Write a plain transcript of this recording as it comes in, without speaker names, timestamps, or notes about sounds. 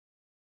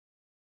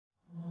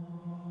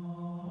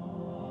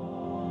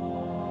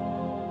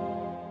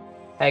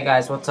Hey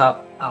guys, what's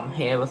up? I'm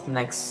here with the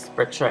next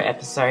brickshow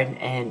episode,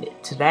 and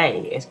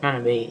today it's going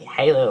to be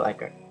Halo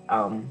Lego.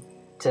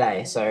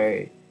 Today,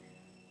 so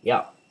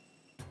yeah.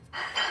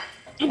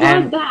 And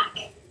I'm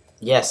back.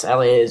 Yes,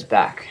 Elliot is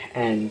back,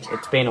 and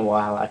it's been a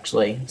while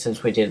actually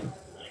since we did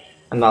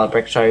another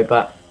brickshow.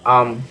 But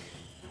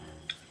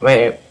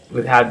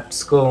we've had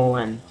school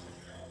and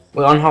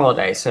we're on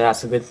holiday, so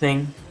that's a good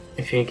thing.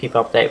 If you keep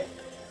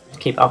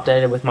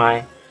updated with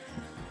my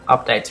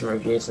updates and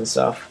reviews and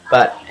stuff.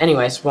 But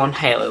anyways, we're on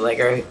Halo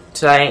Lego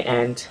today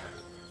and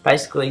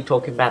basically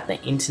talking about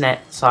the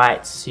internet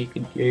sites you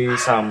could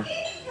use,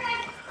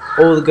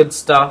 all the good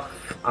stuff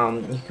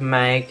you can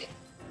make,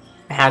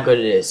 how good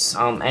it is.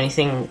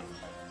 Anything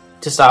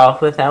to start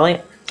off with,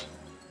 Elliot?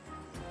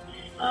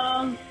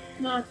 No,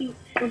 I think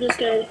we'll just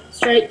go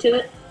straight to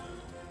it.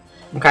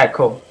 Okay,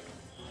 cool.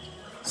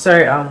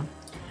 So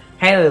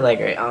Halo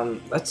Lego,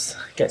 let's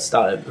get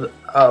started.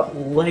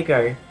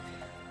 Lego,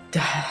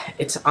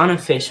 it's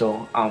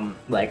unofficial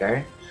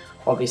Lego,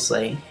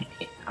 obviously,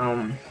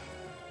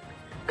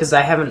 because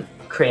they haven't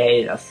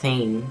created a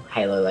theme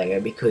Halo Lego,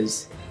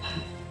 because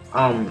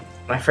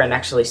my friend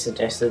actually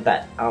suggested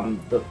that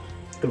the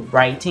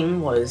rating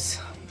was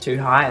too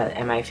high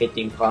at MA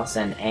 15 plus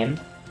and M,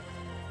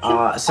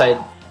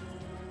 so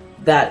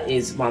that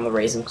is one of the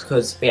reasons,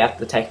 because we have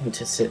to take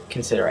into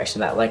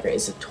consideration that Lego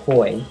is a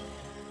toy,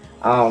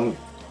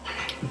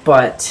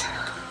 but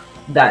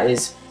that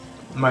is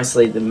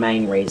mostly the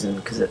main reason,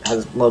 because it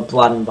has a lot of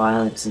blood and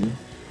violence, and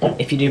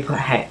if you do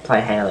play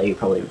Halo you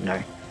probably would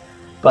know.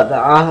 But there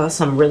are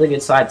some really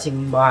good sites you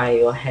can buy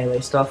your Halo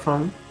stuff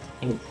from.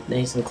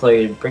 These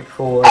include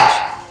Brickforge,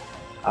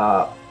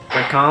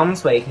 Brick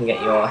Arms, where you can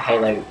get your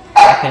Halo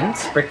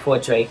weapons,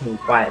 Brickforge, where you can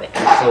buy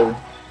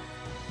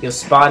your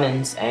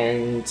Spartans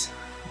and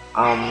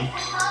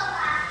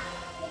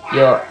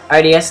your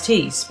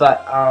ODSTs.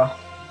 But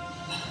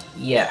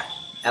yeah,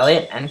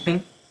 Elliot,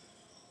 anything?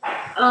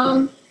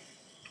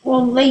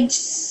 Well, they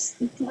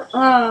just,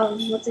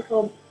 what's it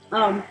called?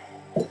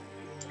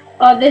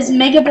 There's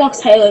Mega Bloks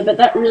Halo, but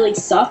that really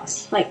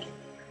sucks. Like,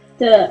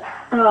 the,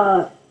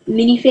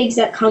 minifigs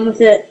that come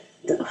with it,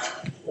 they're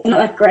not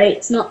that great.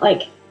 It's not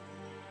like,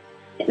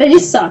 they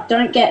just suck.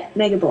 Don't get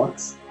Mega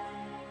Bloks.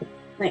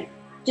 Like,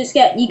 just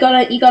get, you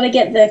gotta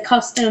get the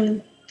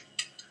custom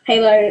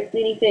Halo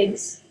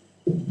minifigs.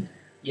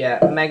 Yeah,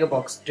 Mega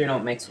Bloks do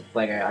not mix with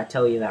Lego, I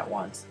tell you that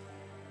once.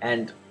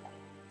 And,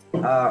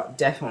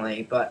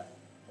 definitely, but,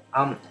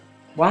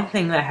 one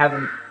thing they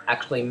haven't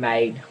actually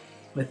made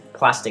with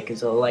plastic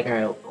is a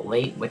Lego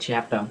Elite, which you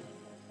have to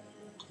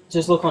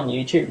just look on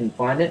YouTube and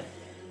find it.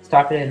 Just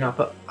type it in up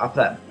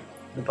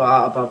the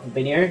bar above the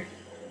video,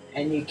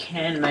 and you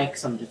can make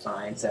some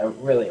designs. They're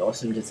really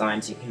awesome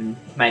designs. You can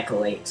make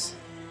Elites,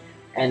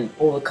 and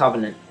all the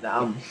Covenant,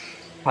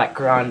 like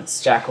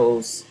Grunts,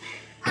 Jackals,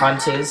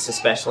 Hunters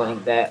especially,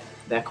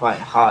 they're quite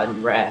hard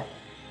and rare.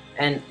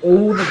 And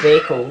all the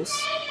vehicles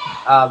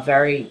are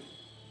very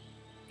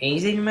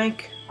easy to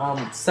make.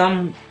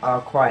 Some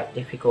are quite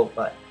difficult,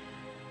 but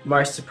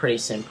most are pretty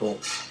simple.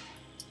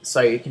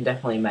 So you can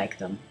definitely make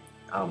them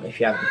if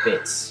you have the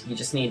bits. You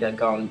just need to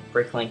go on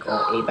Bricklink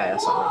or eBay or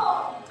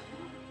something.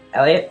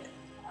 Elliot?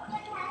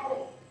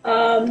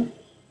 No,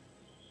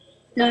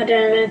 I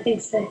don't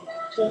think so.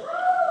 Sure.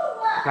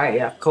 Okay,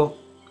 yeah, cool.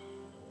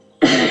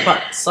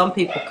 But some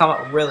people come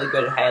up with really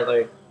good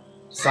Halo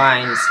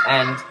designs,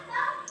 and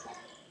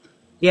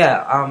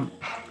yeah,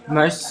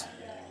 most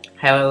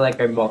Halo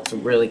Lego blocks are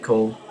really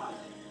cool,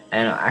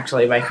 and I'm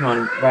actually making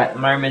one right at the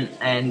moment,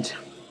 and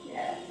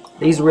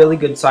these are really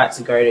good sites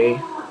to go to,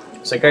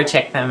 so go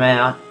check them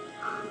out,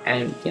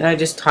 and you know,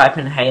 just type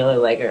in Halo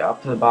Lego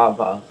up to the bar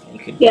above. You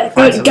could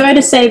go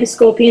to Saber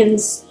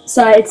Scorpion's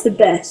site. It's the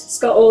best. It's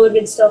got all the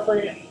good stuff on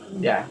it.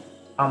 Yeah.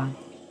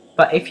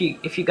 But if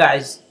you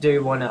guys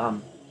do want to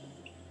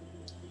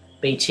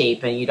be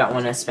cheap and you don't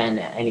want to spend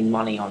any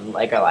money on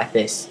Lego like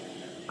this,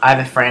 I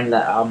have a friend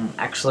that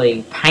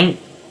actually paints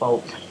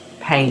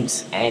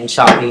and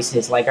sharpies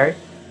his Lego,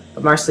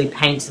 but mostly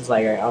paints his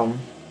Lego.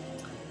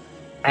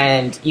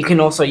 And you can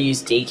also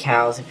use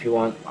decals if you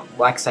want,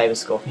 like Saber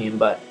Scorpion.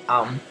 But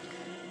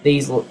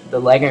the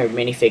Lego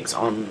minifigs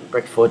on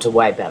Brickforge are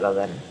way better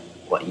than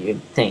what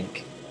you'd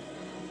think.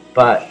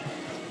 But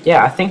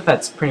yeah, I think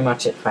that's pretty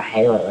much it for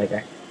Halo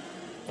Lego.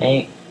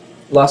 Any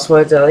last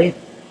words, Elliot?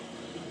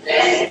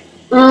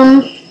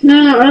 No,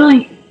 not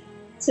really.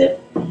 That's it.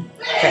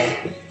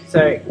 Okay,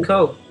 so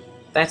cool.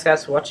 Thanks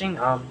guys for watching.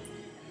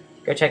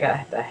 Go check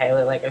out the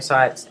Halo Lego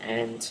sites,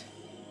 and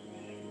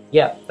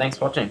yeah, thanks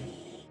for watching.